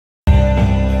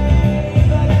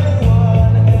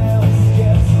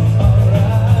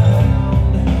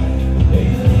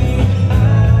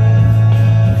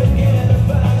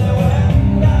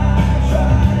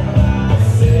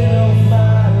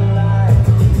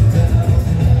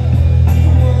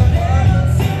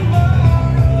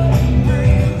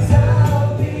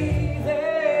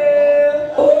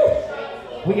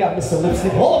So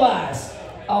lipstick lullabies.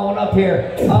 One up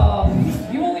here.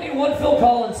 You only need one Phil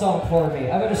Collins song for me.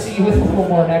 I'm going to see you with a little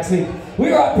more next week.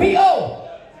 We are on P.O.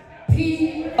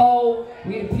 P.O.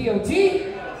 We had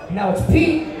P.O.T. Now it's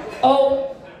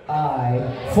P.O.I.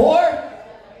 for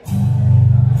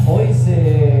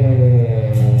Poison.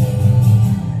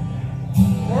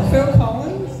 More Phil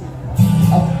Collins?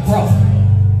 Bro.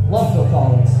 Love Phil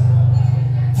Collins.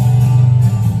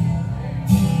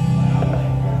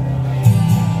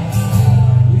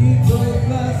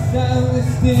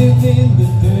 Still in the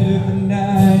dead of the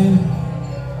night.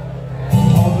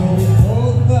 Although we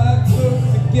both lie close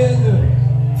together,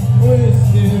 we're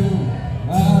still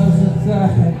miles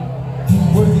apart.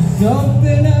 Was it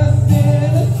something I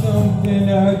said or something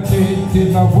I did? Did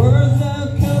my words not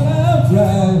come out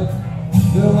right?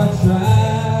 Though I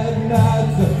tried not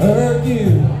to hurt you,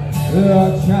 I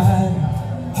tried,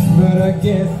 but I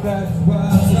guess that's why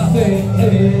I say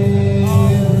every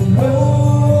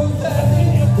rose has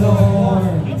its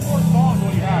thorn.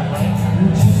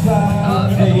 Just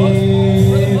like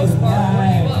every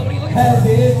night has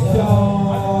its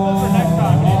dawn.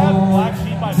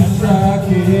 Just like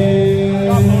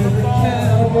every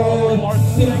cowboy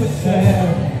sings a sad,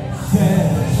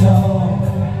 sad song.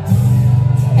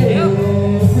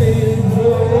 Every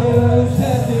rose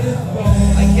has its thorn.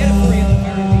 I get it for you at the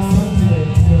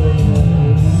very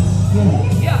least.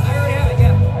 Yeah, I already have it,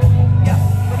 yeah. Yeah.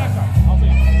 For next time. I'll see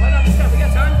you. Why not this time? We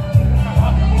got time?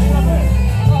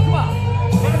 Oh, come on.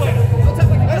 Don't tap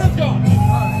like that. Let him go.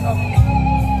 Alright, okay.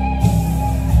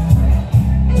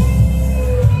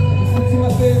 Listen to my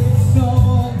favorite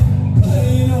song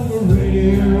playing on the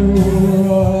radio.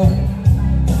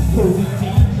 Cause the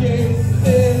DJ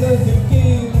said there's a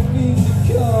game of easy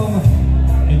come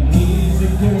and easy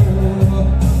go.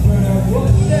 But I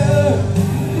wonder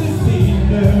if you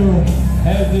know,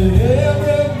 has it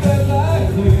ever felt like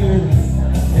this?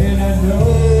 And I know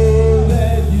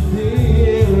that you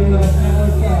did. Right now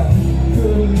if I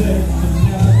could let you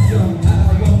know somehow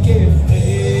I'll get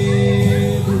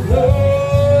every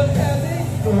rose has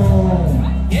its thorn.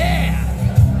 Yeah!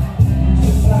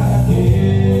 Just like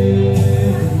every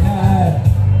night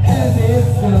has its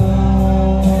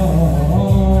dawn.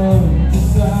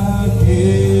 Just like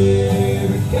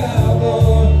every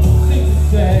cowboy sings a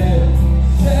sad,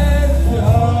 sad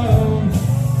song.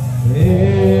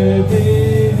 Every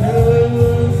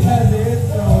rose has its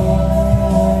thorn.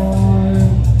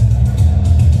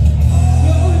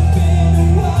 Though it's been a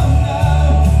while now,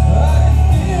 I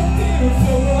can still feel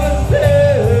so much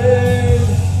pain.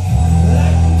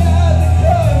 Like the guy that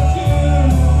cut you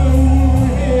through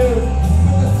here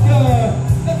with a scar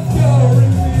that's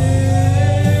scarring me.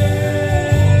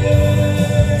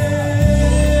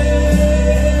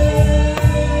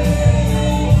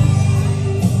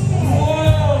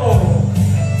 Whoa!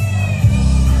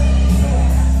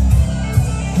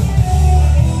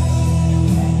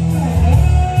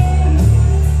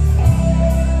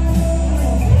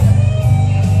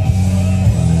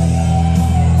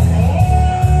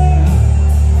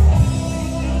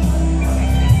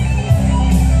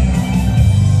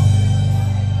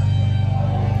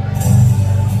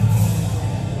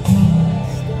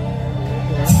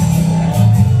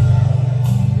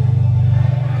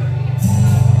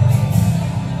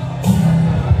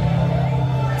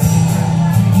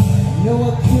 No, I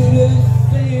couldn't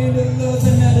stand the love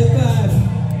and not if I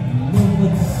know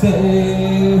what to say.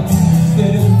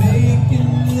 Instead of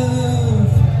making love,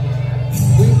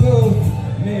 we both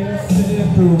made a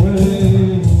separate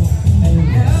ways. And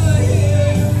now I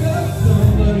hear about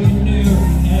somebody new,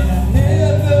 and I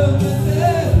never was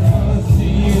that close to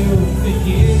you. The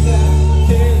years that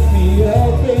tears me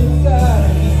up inside,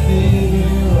 I just see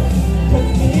you.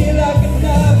 Cuts me like a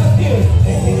knife, I guess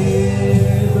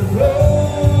every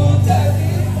road has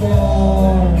its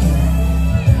thorn.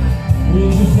 We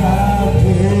just have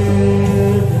to